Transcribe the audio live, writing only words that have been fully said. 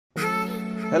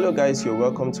Hello guys, you're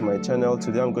welcome to my channel.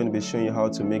 Today I'm going to be showing you how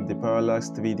to make the Parallax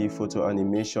 3D photo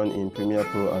animation in Premiere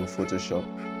Pro and Photoshop.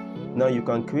 Now you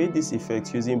can create this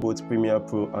effect using both Premiere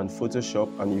Pro and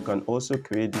Photoshop, and you can also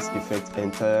create this effect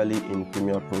entirely in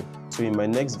Premiere Pro. So in my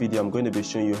next video I'm going to be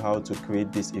showing you how to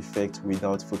create this effect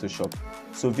without Photoshop.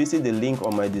 So visit the link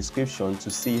on my description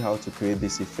to see how to create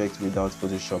this effect without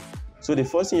Photoshop. So the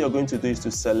first thing you're going to do is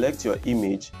to select your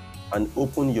image and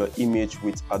open your image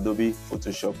with Adobe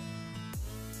Photoshop.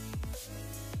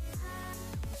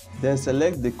 Then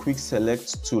select the quick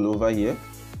select tool over here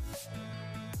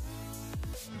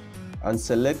and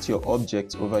select your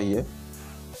object over here.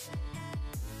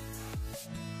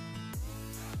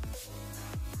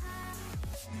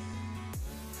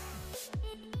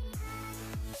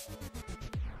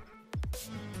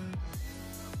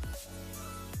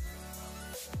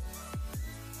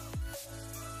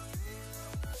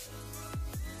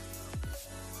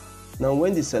 Now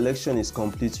when the selection is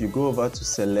complete, you go over to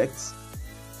select,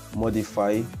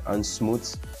 modify and smooth.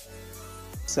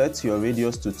 Set your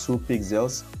radius to 2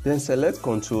 pixels, then select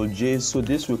Ctrl J, so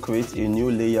this will create a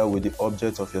new layer with the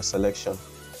object of your selection.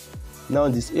 Now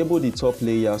disable the top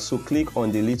layer, so click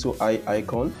on the little eye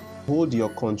icon, hold your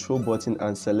Ctrl button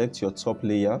and select your top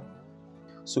layer,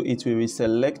 so it will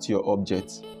reselect your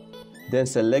object. Then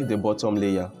select the bottom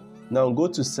layer. Now go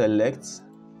to select,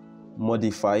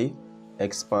 modify,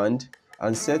 expand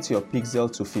and set your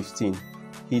pixel to 15.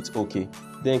 Hit OK.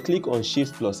 Then click on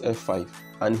Shift plus F5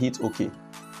 and hit OK.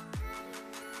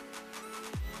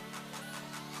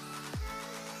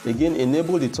 Again,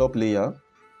 enable the top layer.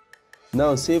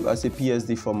 Now save as a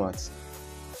PSD format.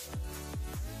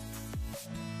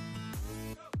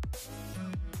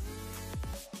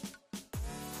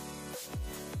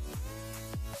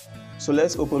 So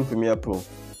let's open Premiere Pro.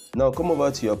 Now come over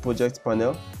to your project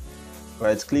panel,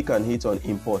 right click and hit on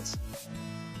import.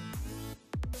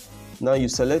 Now you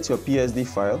select your PSD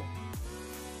file,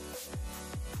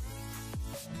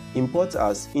 import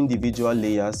as individual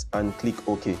layers and click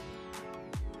OK.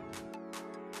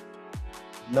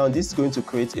 Now this is going to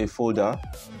create a folder.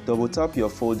 Double tap your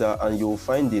folder and you will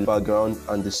find the background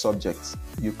and the subject.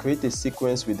 You create a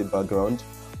sequence with the background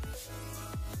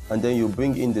and then you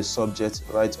bring in the subject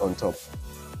right on top.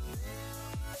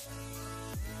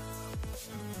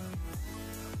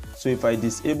 So if I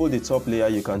disable the top layer,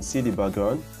 you can see the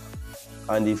background,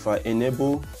 and if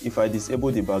I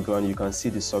disable the background, you can see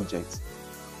the subject.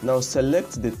 Now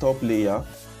select the top layer,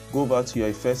 go over to your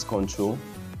effects control,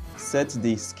 set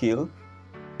the scale,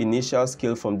 initial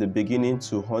scale from the beginning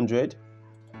to 100,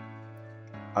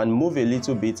 and move a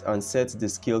little bit and set the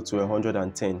scale to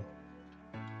 110.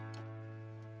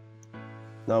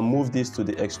 Now move this to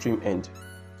the extreme end.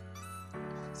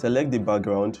 Select the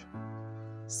background,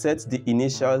 set the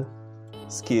initial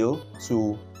scale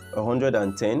to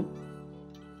 110,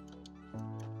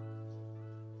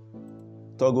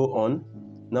 toggle on.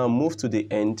 Now move to the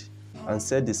end and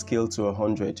set the scale to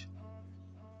 100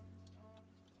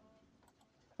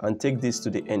 and take this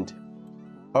to the end.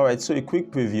 Alright, so a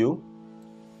quick preview.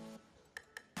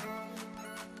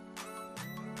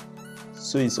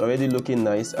 So it's already looking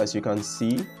nice, as you can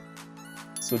see.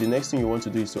 So the next thing you want to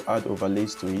do is to add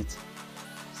overlays to it.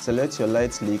 Select your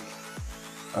light leak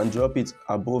and drop it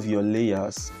above your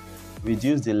layers.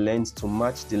 Reduce the length to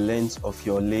match the length of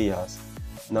your layers.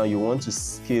 Now you want to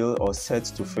scale or set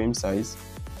to frame size.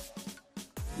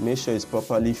 Make sure it's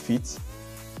properly fit.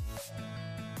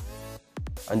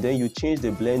 And then you change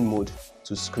the blend mode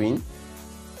to screen.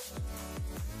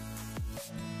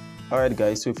 Alright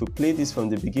guys, so if we play this from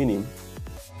the beginning,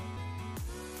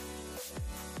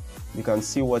 you can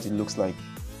see what it looks like.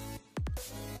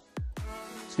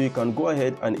 So you can go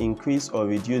ahead and increase or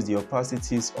reduce the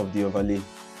opacities of the overlay.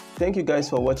 Thank you guys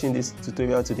for watching this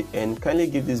tutorial to the end. Kindly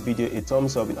give this video a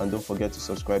thumbs up and don't forget to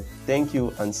subscribe. Thank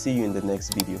you and see you in the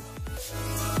next video.